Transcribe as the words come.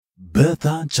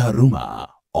Bertha Charuma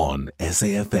on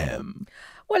SAFM.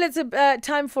 Well, it's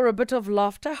time for a bit of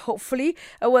laughter, hopefully,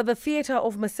 where the Theatre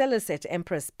of Marcellus at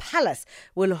Empress Palace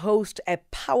will host a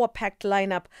power-packed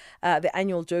lineup, the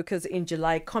annual Jokers in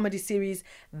July comedy series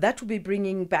that will be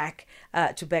bringing back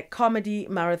to back comedy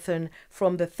marathon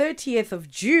from the 30th of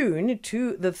June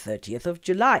to the 30th of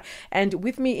July. And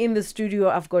with me in the studio,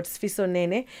 I've got SIFISO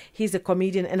Nene. He's a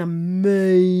comedian, an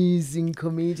amazing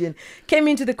comedian. Came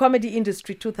into the comedy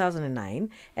industry 2009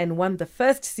 and won the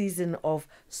first season of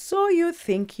So You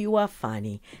Think You Are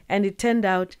Funny, and it turned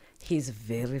out he's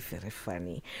very, very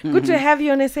funny. Good to have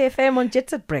you on SAFM on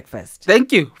Jet Set Breakfast.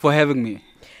 Thank you for having me.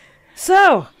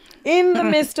 So, in the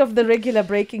midst of the regular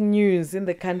breaking news in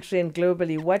the country and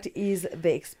globally, what is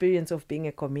the experience of being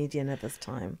a comedian at this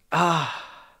time?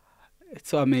 It's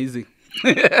so amazing.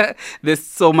 There's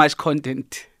so much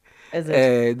content. Is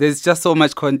it? There's just so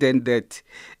much content that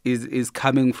is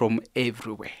coming from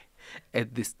everywhere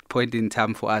at this point in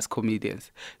time for us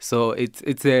comedians. So it's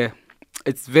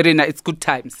very nice. It's good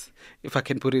times, if I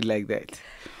can put it like that.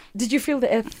 Did you feel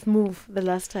the earth move the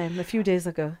last time, a few days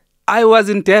ago? I was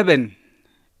in Durban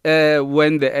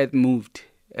when the earth moved.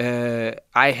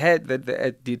 I heard that the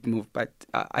earth did move, but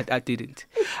I didn't.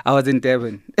 I was in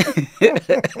Durban.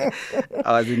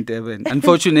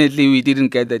 Unfortunately, we didn't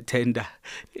get the tender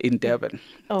in Durban.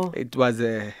 Oh. It was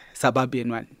a suburban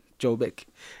one, Joburg.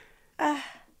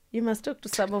 You must talk to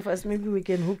some of us. Maybe we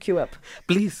can hook you up.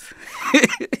 Please.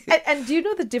 And do you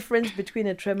know the difference between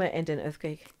a tremor and an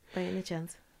earthquake, by any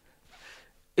chance?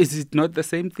 Is it not the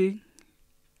same thing?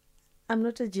 I'm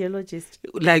not a geologist.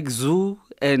 Like zoo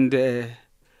and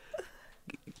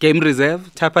game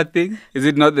reserve type of thing? Is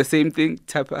it not the same thing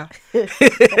type of?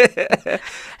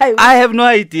 I have no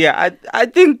idea. I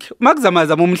think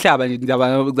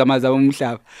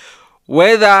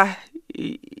whether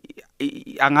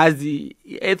angazi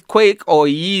earthquake or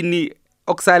yini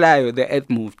okusalayo, the earth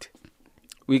moved.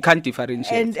 We can't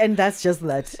differentiate. And that's just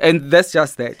that. And that's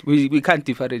just that. We can't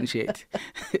differentiate.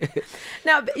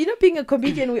 Now, being a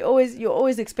comedian, you're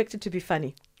always expected to be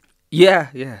funny.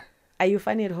 Yeah. Are you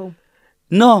funny at home?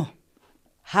 No.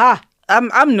 Ha!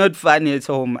 I'm not funny at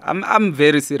home. I'm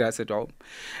very serious at home.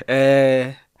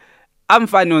 I'm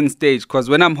funny on stage because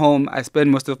when I'm home, I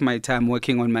spend most of my time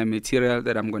working on my material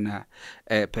that I'm going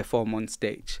to perform on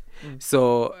stage.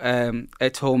 So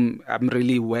at home, I'm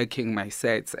really working my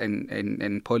sets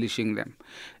and polishing them.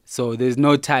 So there's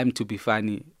no time to be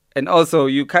funny. And also,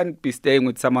 you can't be staying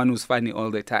with someone who's funny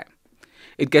all the time.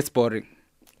 It gets boring.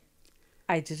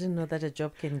 I didn't know that a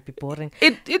job can be boring.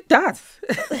 It does.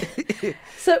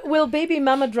 So will Baby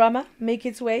Mama Drama make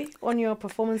its way on your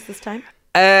performance this time?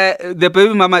 The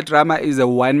Baby Mama Drama is a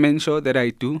one-man show that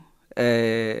I do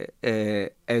as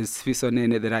SIFISO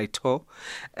Nene that I tour.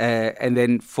 And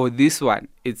then for this one,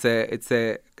 this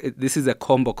is a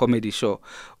combo comedy show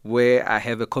where I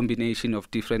have a combination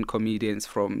of different comedians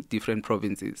from different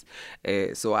provinces.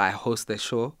 So I host the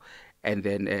show. And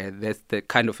then that's the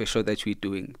kind of a show that we're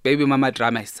doing. Baby Mama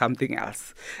Drama is something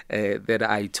else that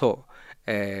I tour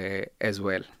as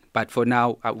well. But for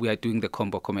now, we are doing the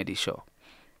combo comedy show.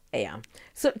 Yeah.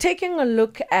 So taking a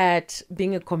look at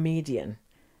being a comedian,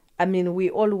 I mean, we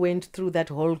all went through that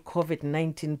whole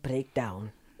COVID-19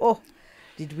 breakdown. Oh,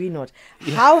 did we not?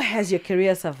 Yeah. How has your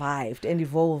career survived and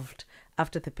evolved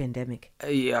after the pandemic?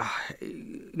 Yeah.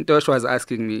 Tosh was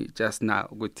asking me just now,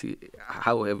 Guti,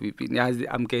 how have you been?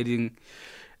 I'm getting...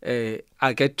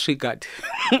 I get triggered.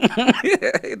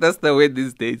 That's the way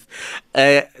these days.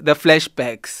 The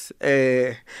flashbacks.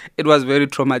 It was very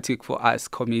traumatic for us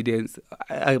comedians.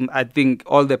 I think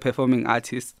all the performing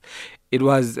artists. It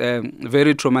was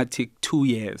very traumatic 2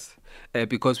 years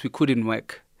because we couldn't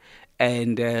work,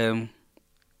 and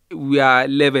we are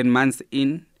 11 months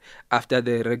in after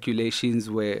the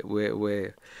regulations were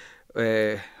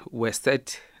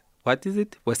set. What is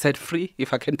it? We're set free,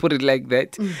 if I can put it like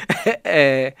that.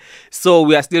 So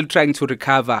we are still trying to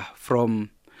recover from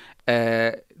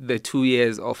the 2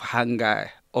 years of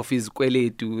hunger, of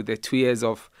izkweletu, the 2 years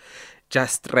of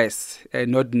just stress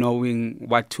and not knowing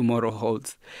what tomorrow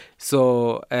holds.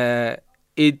 So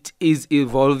it is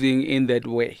evolving in that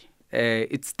way.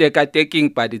 It's taking,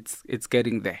 but it's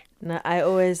getting there. Now, I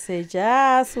always say,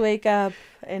 just wake up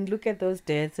and look at those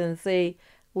dates and say,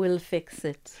 we'll fix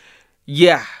it.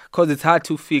 Yeah, because it's hard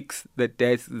to fix the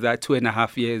debts that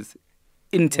 2.5 years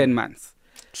in 10 months.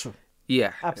 True.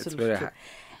 Yeah, absolutely it's very true. hard.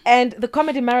 And the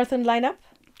comedy marathon lineup,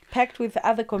 packed with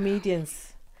other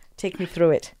comedians. Take me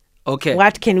through it. Okay.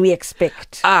 What can we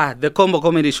expect? The combo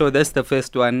comedy show, that's the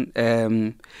first one.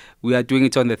 We are doing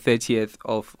it on the 30th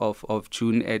of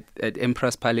June at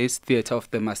Empress Palace, Theatre of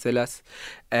the Marcellus.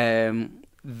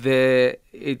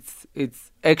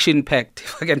 it's action packed,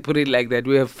 if I can put it like that.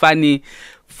 We have funny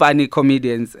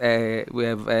comedians. We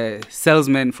have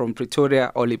Salesman from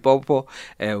Pretoria, Oli Popo.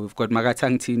 We've got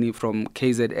Magatang Tini from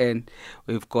KZN.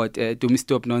 We've got Dumi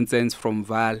Stop Nonsense from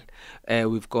Val.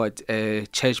 We've got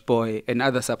Church Boy and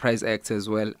other surprise acts as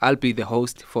well. I'll be the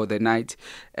host for the night.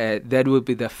 That will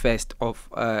be the first of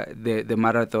the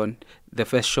marathon, the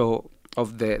first show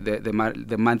of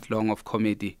the month long of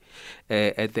comedy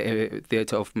at the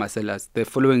Theatre of Marcellus. The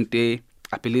following day,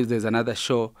 I believe there's another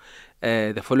show.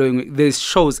 The following week, there's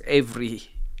shows every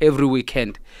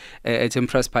weekend at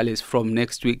Empress Palace from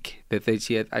next week, the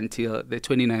 30th, until the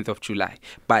 29th of July.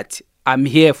 But I'm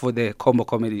here for the combo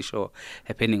comedy show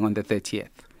happening on the 30th.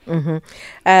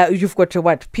 Mm-hmm. You've got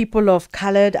what? People of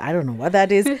Colored, I don't know what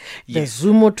that is. Yes. The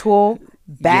Zumo tour,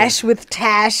 Bash with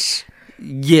Tash.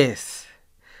 Yes.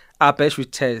 Bash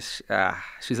with Tash.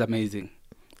 She's amazing.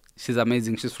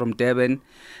 She's from Durban.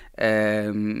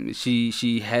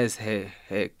 She has her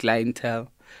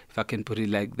clientele, if I can put it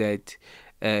like that.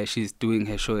 She's doing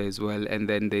her show as well. And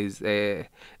then there's the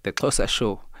Xhosa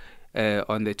show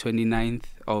on the 29th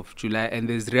of July. And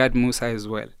there's Riyad Musa as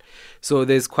well. So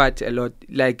there's quite a lot.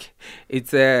 Like,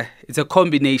 it's a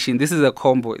combination. This is a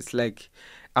combo. It's like,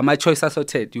 my choice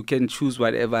assorted. You can choose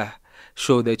whatever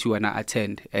show that you want to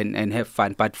attend and have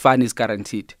fun. But fun is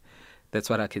guaranteed. That's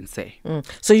what I can say.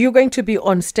 So you're going to be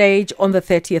on stage on the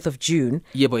 30th of June.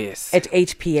 Yeah, boy, yes. At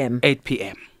 8 p.m. 8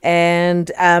 p.m.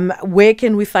 And where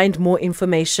can we find more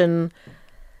information?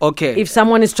 Okay. If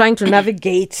someone is trying to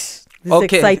navigate this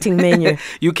exciting menu.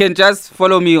 You can just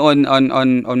follow me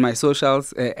on my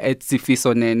socials at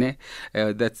SIFISO NENE.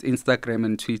 That's Instagram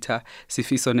and Twitter.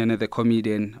 SIFISO NENE, the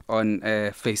comedian, on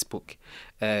Facebook.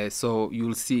 So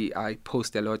you'll see I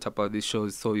post a lot about these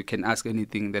shows. So you can ask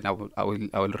anything, then I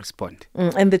will respond.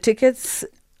 And the tickets?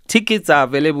 Tickets are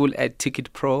available at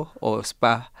Ticket Pro or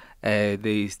Spa.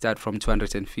 They start from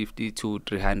 250 to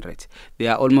 300. They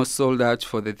are almost sold out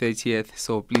for the 30th,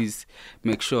 so please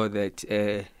make sure that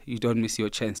you don't miss your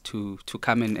chance to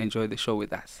come and enjoy the show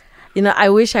with us. I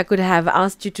wish I could have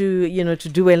asked you to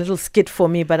do a little skit for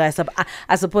me, but I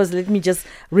suppose let me just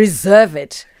reserve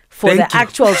it for the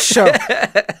actual show.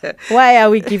 Why are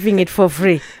we giving it for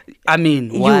free? I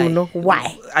mean, why?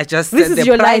 Why? I just this said is the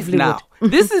your price livelihood. Now.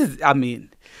 This is,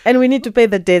 and we need to pay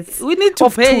the debts. We need to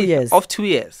pay 2 years. Of 2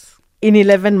 years. In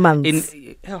 11 months.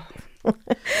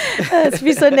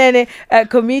 SIFISO NENE, a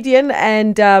comedian,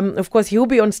 and of course he'll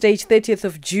be on stage 30th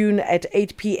of June at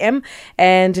 8 p.m.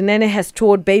 And Nene has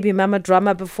toured Baby Mama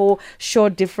Drama before,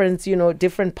 showed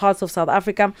different parts of South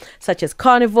Africa, such as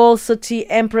Carnival City,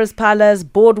 Empress Palace,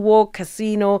 Boardwalk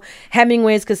Casino,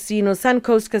 Hemingway's Casino,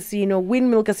 Suncoast Casino,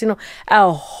 Windmill Casino,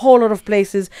 a whole lot of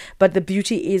places. But the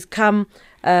beauty is come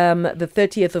the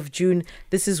 30th of June,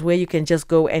 this is where you can just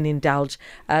go and indulge.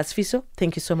 SIFISO,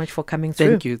 thank you so much for coming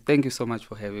through. Thank you so much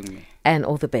for having me, and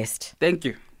all the best. Thank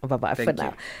you. Bye-bye for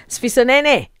now. SIFISO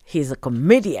NENE, he's a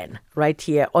comedian right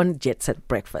here on Jet Set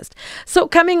Breakfast. So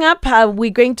coming up,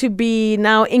 we're going to be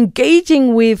now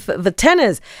engaging with the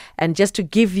tenors, and just to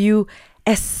give you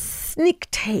a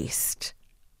sneak taste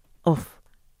of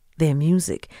their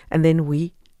music, and then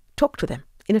we talk to them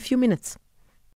in a few minutes.